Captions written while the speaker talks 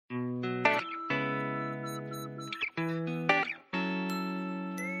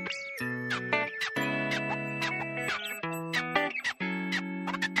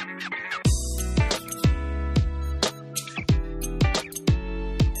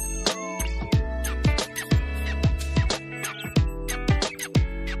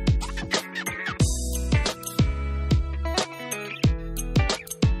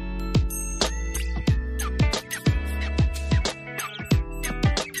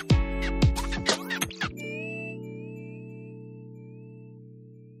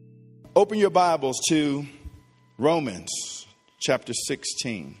Open your Bibles to Romans chapter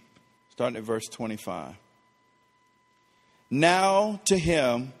 16, starting at verse 25. Now to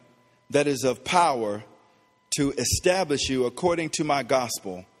him that is of power to establish you according to my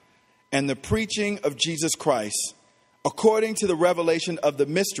gospel and the preaching of Jesus Christ, according to the revelation of the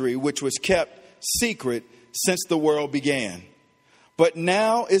mystery which was kept secret since the world began, but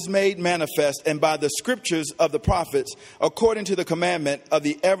now is made manifest, and by the scriptures of the prophets, according to the commandment of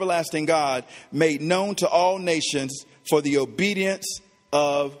the everlasting God, made known to all nations for the obedience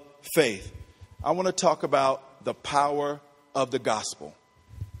of faith. I want to talk about the power of the gospel.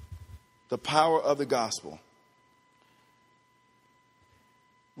 The power of the gospel.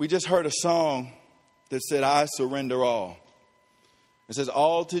 We just heard a song that said, I surrender all. It says,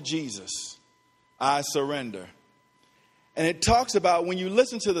 all to Jesus, I surrender. And it talks about when you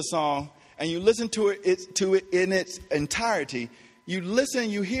listen to the song and you listen to it in its entirety, you listen,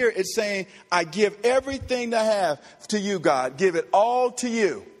 you hear it saying, I give everything that I have to you, God. Give it all to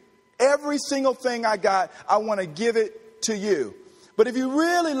you. Every single thing I got, I want to give it to you. But if you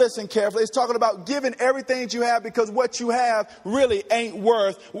really listen carefully, it's talking about giving everything that you have, because what you have really ain't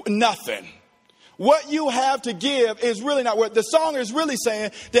worth nothing. What you have to give is really not worth. The song is really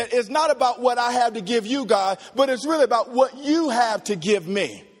saying that it's not about what I have to give you, God, but it's really about what you have to give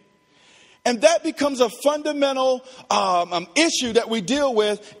me. And that becomes a fundamental issue that we deal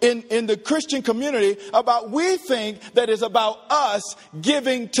with in the Christian community. About we think that it's about us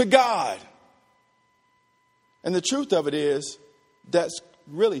giving to God. And the truth of it is, that's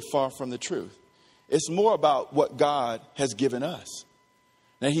really far from the truth. It's more about what God has given us.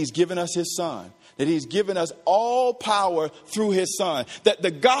 That he's given us his son. That he's given us all power through his son. That the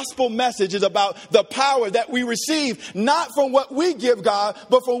gospel message is about the power that we receive, not from what we give God,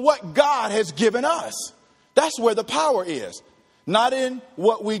 but from what God has given us. That's where the power is, not in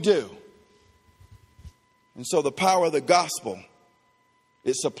what we do. And so the power of the gospel,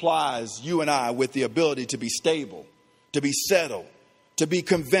 it supplies you and I with the ability to be stable, to be settled, to be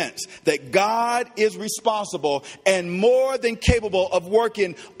convinced that God is responsible and more than capable of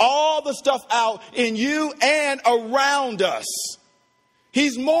working all the stuff out in you and around us.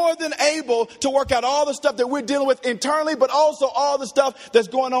 He's more than able to work out all the stuff that we're dealing with internally, but also all the stuff that's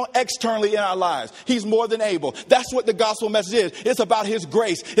going on externally in our lives. He's more than able. That's what the gospel message is. It's about his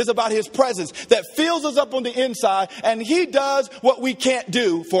grace. It's about his presence that fills us up on the inside, and he does what we can't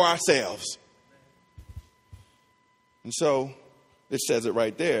do for ourselves. And so it says it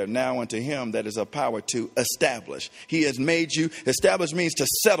right there. Now unto him that is of power to establish. He has made you. Establish means to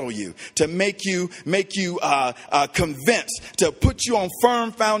settle you, to make you convinced, to put you on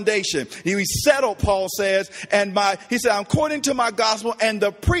firm foundation. He settled, Paul says, he said, according to my gospel and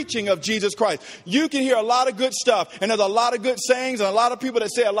the preaching of Jesus Christ. You can hear a lot of good stuff, and there's a lot of good sayings and a lot of people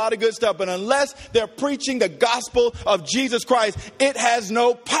that say a lot of good stuff, but unless they're preaching the gospel of Jesus Christ, it has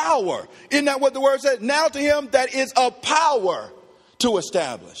no power. Isn't that what the word says? Now to him that is of power to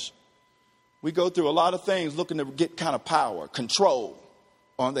establish. We go through a lot of things looking to get kind of power, control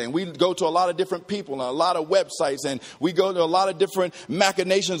on things. We go to a lot of different people and a lot of websites, and we go to a lot of different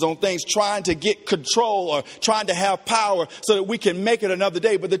machinations on things trying to get control or trying to have power so that we can make it another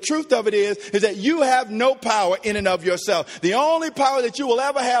day. But the truth of it is that you have no power in and of yourself. The only power that you will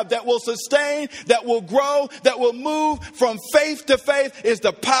ever have that will sustain, that will grow, that will move from faith to faith is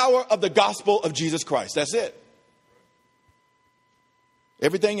the power of the gospel of Jesus Christ. That's it.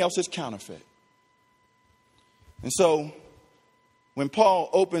 Everything else is counterfeit. And so when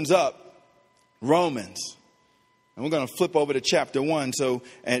Paul opens up Romans, and we're going to flip over to chapter 1.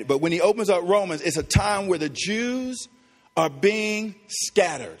 But when he opens up Romans, it's a time where the Jews are being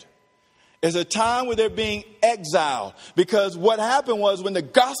scattered. It's a time where they're being exiled, because what happened was when the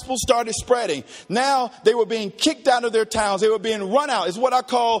gospel started spreading, now they were being kicked out of their towns. They were being run out. It's what I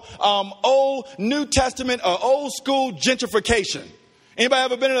call old New Testament or old school gentrification. Anybody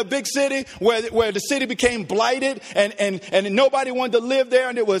ever been in a big city where the city became blighted and nobody wanted to live there,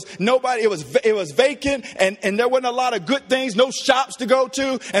 and it was vacant and there wasn't a lot of good things, no shops to go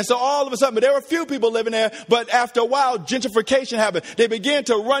to, and so all of a sudden, but there were a few people living there, but after a while gentrification happened. They began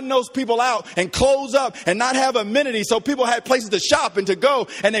to run those people out and close up and not have amenities, so people had places to shop and to go,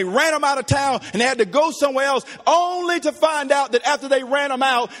 and they ran them out of town and they had to go somewhere else, only to find out that after they ran them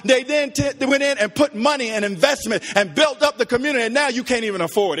out, they then went in and put money and investment and built up the community, and now you can't even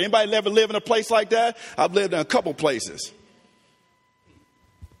afford it. Anybody ever live in a place like that? I've lived in a couple places.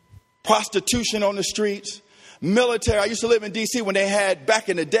 Prostitution on the streets, military. I used to live in D.C. when they had, back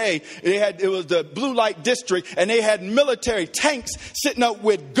in the day, it was the blue light district, and they had military tanks sitting up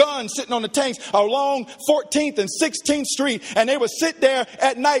with guns sitting on the tanks along 14th and 16th Street. And they would sit there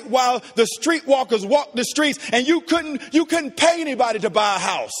at night while the streetwalkers walked the streets, and you couldn't pay anybody to buy a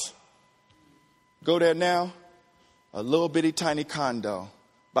house. Go there now, a little bitty tiny condo,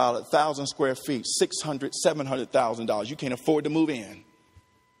 about 1,000 square feet, $600,000, $700,000. You can't afford to move in.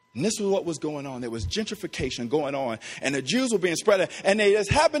 And this was what was going on. There was gentrification going on, and the Jews were being spread out, and they just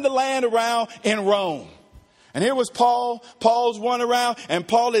happened to land around in Rome. And here was Paul. Paul's running around, and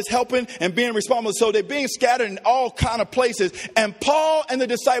Paul is helping and being responsible. So they're being scattered in all kind of places. And Paul and the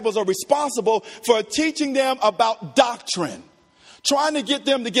disciples are responsible for teaching them about doctrine, trying to get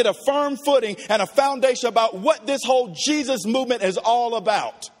them to get a firm footing and a foundation about what this whole Jesus movement is all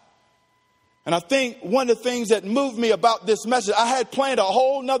about. And I think one of the things that moved me about this message, I had planned a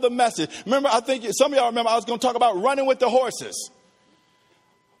whole nother message. Remember, I think some of y'all remember I was going to talk about running with the horses.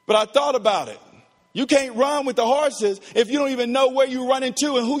 But I thought about it. You can't run with the horses if you don't even know where you're running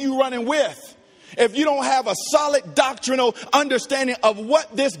to and who you're running with. If you don't have a solid doctrinal understanding of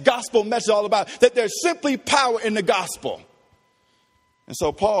what this gospel message is all about, that there's simply power in the gospel. And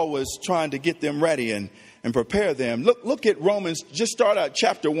so Paul was trying to get them ready and prepare them. Look at Romans. Just start out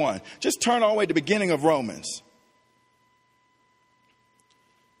chapter 1. Just turn all the way to the beginning of Romans.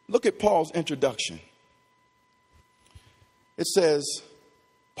 Look at Paul's introduction. It says,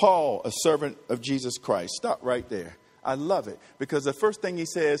 Paul, a servant of Jesus Christ. Stop right there. I love it because the first thing he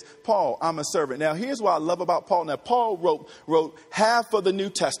says, Paul, I'm a servant. Now, here's what I love about Paul. Now, Paul wrote half of the New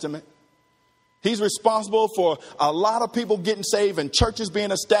Testament. He's responsible for a lot of people getting saved and churches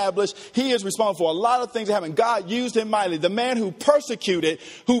being established. He is responsible for a lot of things that happen. God used him mightily. The man who persecuted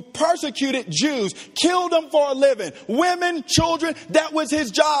Jews, killed them for a living. Women, children, that was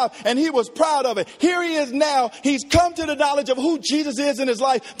his job. And he was proud of it. Here he is now. He's come to the knowledge of who Jesus is in his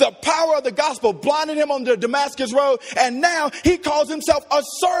life. The power of the gospel blinded him on the Damascus road. And now he calls himself a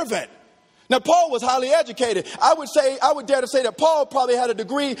servant. Now, Paul was highly educated. I would dare to say that Paul probably had a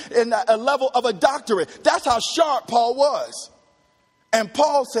degree in a level of a doctorate. That's how sharp Paul was. And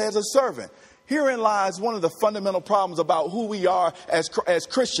Paul says a servant. Herein lies one of the fundamental problems about who we are as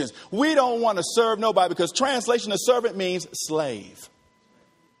Christians. We don't want to serve nobody because translation of servant means slave.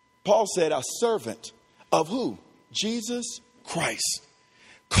 Paul said a servant of who? Jesus Christ.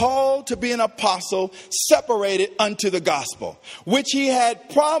 Called to be an apostle, separated unto the gospel, which he had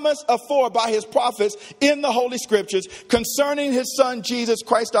promised afore by his prophets in the Holy Scriptures concerning his son Jesus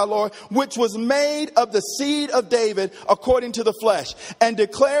Christ our Lord, which was made of the seed of David according to the flesh, and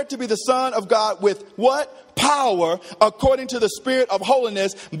declared to be the Son of God with what? Power according to the Spirit of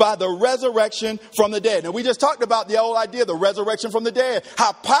holiness by the resurrection from the dead. Now, we just talked about the old idea, the resurrection from the dead.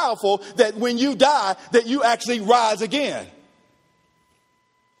 How powerful that when you die, that you actually rise again.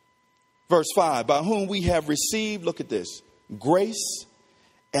 Verse 5, by whom we have received, look at this, grace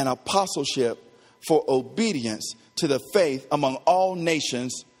and apostleship for obedience to the faith among all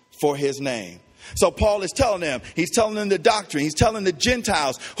nations for his name. So Paul is telling them, he's telling them the doctrine, he's telling the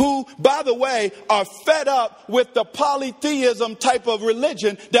Gentiles who, by the way, are fed up with the polytheism type of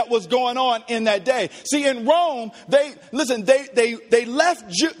religion that was going on in that day. See, in Rome, they left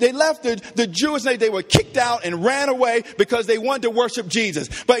the Jewish nation. They were kicked out and ran away because they wanted to worship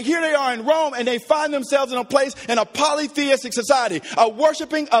Jesus. But here they are in Rome, and they find themselves in a place in a polytheistic society, a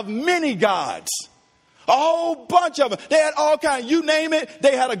worshiping of many gods, a whole bunch of them. They had all kinds. You name it,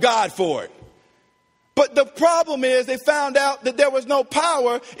 they had a god for it. But the problem is they found out that there was no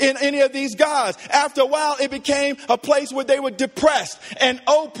power in any of these gods. After a while, it became a place where they were depressed and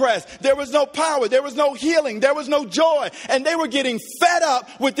oppressed. There was no power. There was no healing. There was no joy. And they were getting fed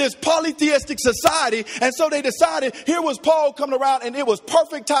up with this polytheistic society. And so they decided, here was Paul coming around, and it was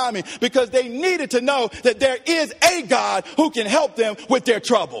perfect timing because they needed to know that there is a God who can help them with their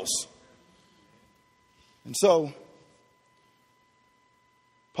troubles. And so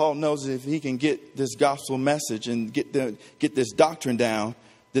Paul knows that if he can get this gospel message and get this doctrine down,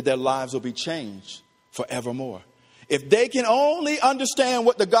 that their lives will be changed forevermore. If they can only understand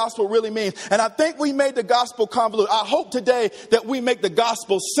what the gospel really means. And I think we made the gospel convoluted. I hope today that we make the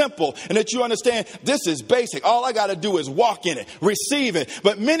gospel simple and that you understand this is basic. All I got to do is walk in it, receive it.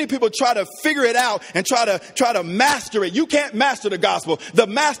 But many people try to figure it out and try to master it. You can't master the gospel. The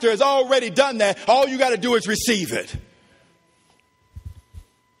master has already done that. All you got to do is receive it.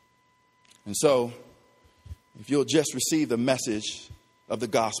 And so, if you'll just receive the message of the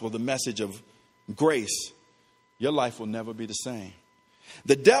gospel, the message of grace, your life will never be the same.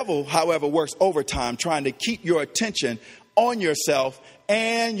 The devil, however, works overtime trying to keep your attention on yourself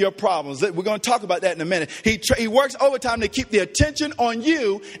and your problems. We're going to talk about that in a minute. He works overtime to keep the attention on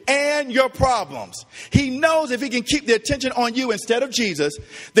you and your problems. He knows if he can keep the attention on you instead of Jesus,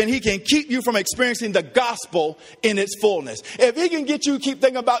 then he can keep you from experiencing the gospel in its fullness. If he can get you to keep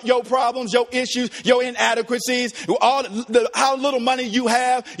thinking about your problems, your issues, your inadequacies, how little money you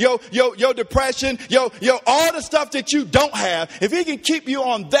have, your depression, all the stuff that you don't have, if he can keep you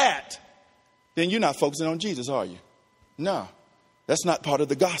on that, then you're not focusing on Jesus, are you? No. That's not part of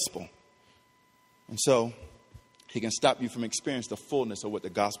the gospel. And so he can stop you from experiencing the fullness of what the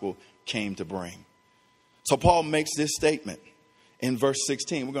gospel came to bring. So Paul makes this statement in verse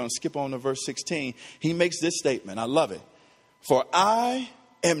 16. We're going to skip on to verse 16. He makes this statement. I love it. For I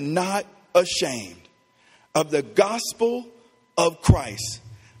am not ashamed of the gospel of Christ.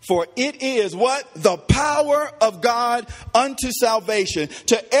 For it is what? The power of God unto salvation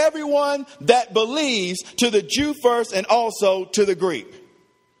to everyone that believes, to the Jew first and also to the Greek.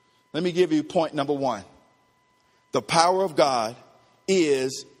 Let me give you point number one. The power of God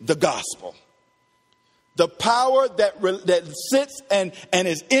is the gospel. The power that sits and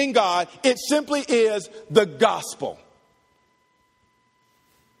is in God, it simply is the gospel.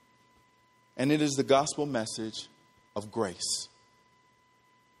 And it is the gospel message of grace.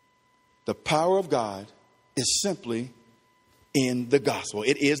 The power of God is simply in the gospel.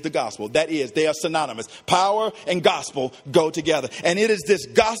 It is the gospel. That is, they are synonymous. Power and gospel go together. And it is this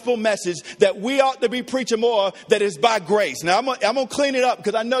gospel message that we ought to be preaching more, that is by grace. Now, I'm going to clean it up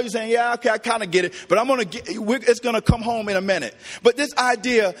because I know you're saying, yeah, okay, I kind of get it. But it's going to come home in a minute. But this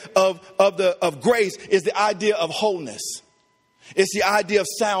idea of grace is the idea of wholeness. It's the idea of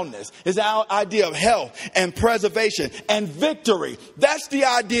soundness. It's our idea of health and preservation and victory. That's the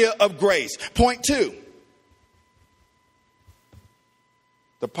idea of grace. Point two.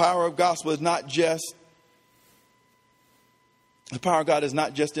 The power of gospel is not just, the power of God is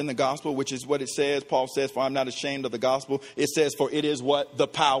not just in the gospel, which is what it says. Paul says, for I'm not ashamed of the gospel. It says, for it is what? The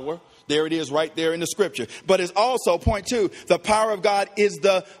power. There it is right there in the scripture. But it's also, point two, the power of God is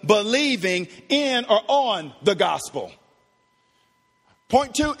the believing in or on the gospel.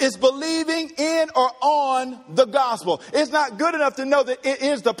 Point two is believing in or on the gospel. It's not good enough to know that it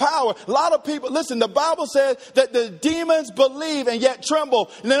is the power. A lot of people, listen, the Bible says that the demons believe and yet tremble.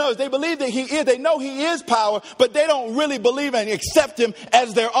 No, they believe that he is. They know he is power, but they don't really believe and accept him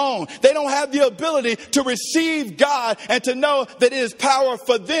as their own. They don't have the ability to receive God and to know that it is power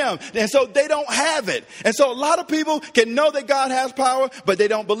for them. And so they don't have it. And so a lot of people can know that God has power, but they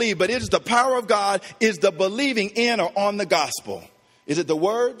don't believe. But it is the power of God is the believing in or on the gospel. Is it the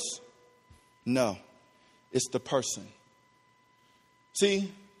words? No, it's the person.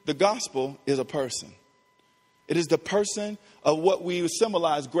 See, the gospel is a person. It is the person of what we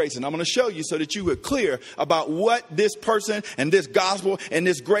symbolize grace. And I'm going to show you so that you are clear about what this person and this gospel and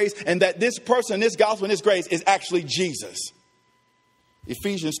this grace, and that this person, this gospel and this grace is actually Jesus.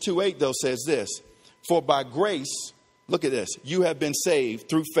 Ephesians 2:8 though says this, for by grace, look at this, you have been saved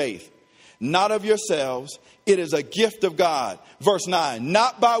through faith, not of yourselves. It is a gift of God. Verse 9,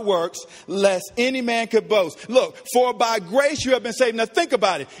 not by works, lest any man could boast. Look, for by grace you have been saved. Now think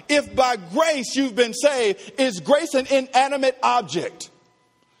about it. If by grace you've been saved, is grace an inanimate object?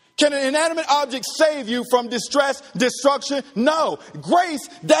 Can an inanimate object save you from distress, destruction? No. Grace,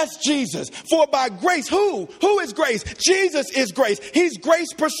 that's Jesus. For by grace, who? Who is grace? Jesus is grace. He's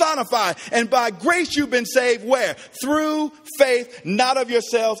grace personified. And by grace you've been saved where? Through faith, not of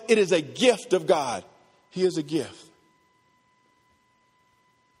yourselves. It is a gift of God. He is a gift.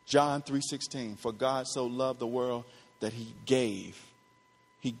 John 3:16, for God so loved the world that he gave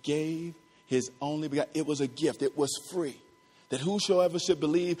his only begotten. It was a gift. It was free. That whosoever should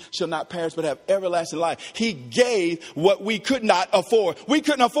believe shall not perish but have everlasting life. He gave what we could not afford. We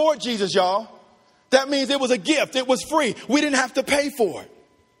couldn't afford Jesus, y'all. That means it was a gift. It was free. We didn't have to pay for it.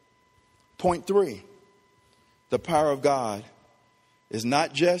 Point three, the power of God is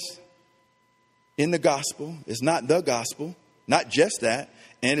not just in the gospel. It's not the gospel, not just that.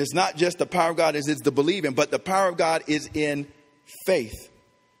 And it's not just the power of God is the believing, but the power of God is in faith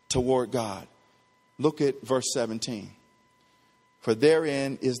toward God. Look at verse 17. For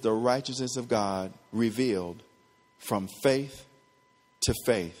therein is the righteousness of God revealed from faith to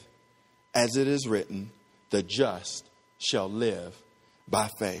faith. As it is written, the just shall live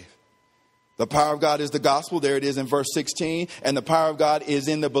by faith. The power of God is the gospel. There it is in verse 16. And the power of God is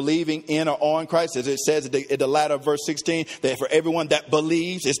in the believing in or on Christ. As it says at the latter of verse 16, that for everyone that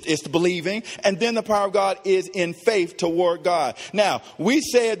believes, it's the believing. And then the power of God is in faith toward God. Now, we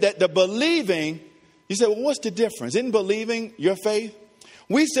said that the believing, you said, well, what's the difference? Isn't believing your faith?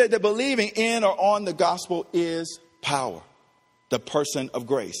 We said that believing in or on the gospel is power, the person of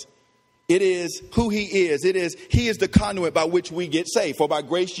grace. It is who he is. He is the conduit by which we get saved. For by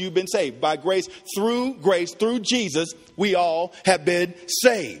grace you've been saved. By grace, through Jesus, we all have been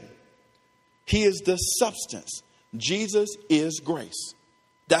saved. He is the substance. Jesus is grace.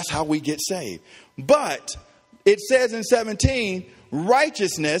 That's how we get saved. But it says in 17,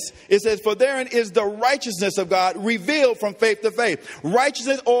 righteousness, it says, for therein is the righteousness of God revealed from faith to faith.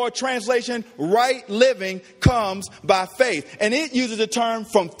 Righteousness, or translation, right living, comes by faith. And it uses the term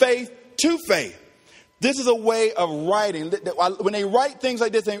from faith to faith. This is a way of writing. When they write things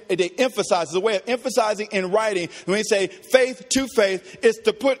like this, they emphasize. It's a way of emphasizing in writing. When they say faith to faith, it's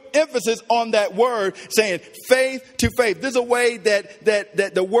to put emphasis on that word, saying faith to faith. This is a way that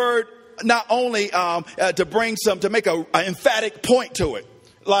the word not only to make an emphatic point to it.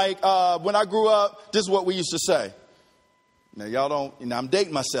 Like when I grew up, this is what we used to say. Now, y'all don't, I'm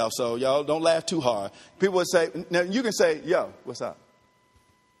dating myself, so y'all don't laugh too hard. People would say, now you can say, yo, what's up?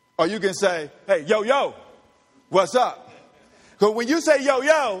 Or you can say, hey, yo, what's up? Because when you say,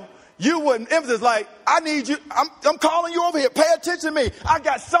 yo, you wouldn't emphasize like, I need you. I'm calling you over here. Pay attention to me. I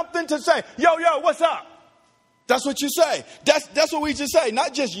got something to say. Yo, what's up? That's what you say. That's what we just say.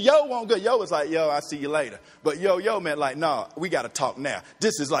 Not just yo won't go. Yo is like, yo, I'll see you later. But yo meant like, no, we got to talk now.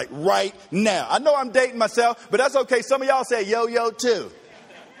 This is like right now. I know I'm dating myself, but that's okay. Some of y'all say yo too.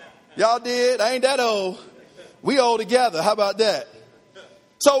 Y'all did. I ain't that old. We old together. How about that?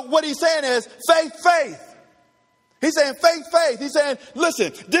 So what he's saying is faith. He's saying faith. He's saying,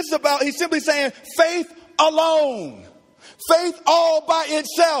 listen, he's simply saying faith alone. Faith all by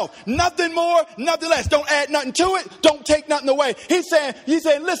itself. Nothing more, nothing less. Don't add nothing to it. Don't take nothing away. He's saying,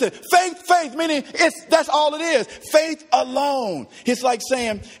 listen, faith, meaning that's all it is. Faith alone. It's like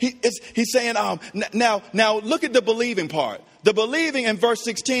saying, he's saying, now look at the believing part. The believing in verse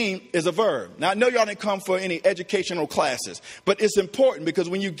 16 is a verb. Now, I know y'all didn't come for any educational classes, but it's important because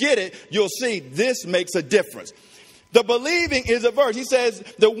when you get it, you'll see this makes a difference. The believing is a verb. He says,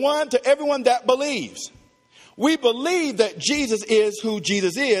 the one to everyone that believes. We believe that Jesus is who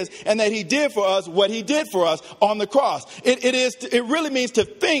Jesus is and that he did for us what he did for us on the cross. It really means to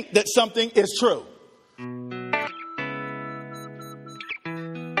think that something is true.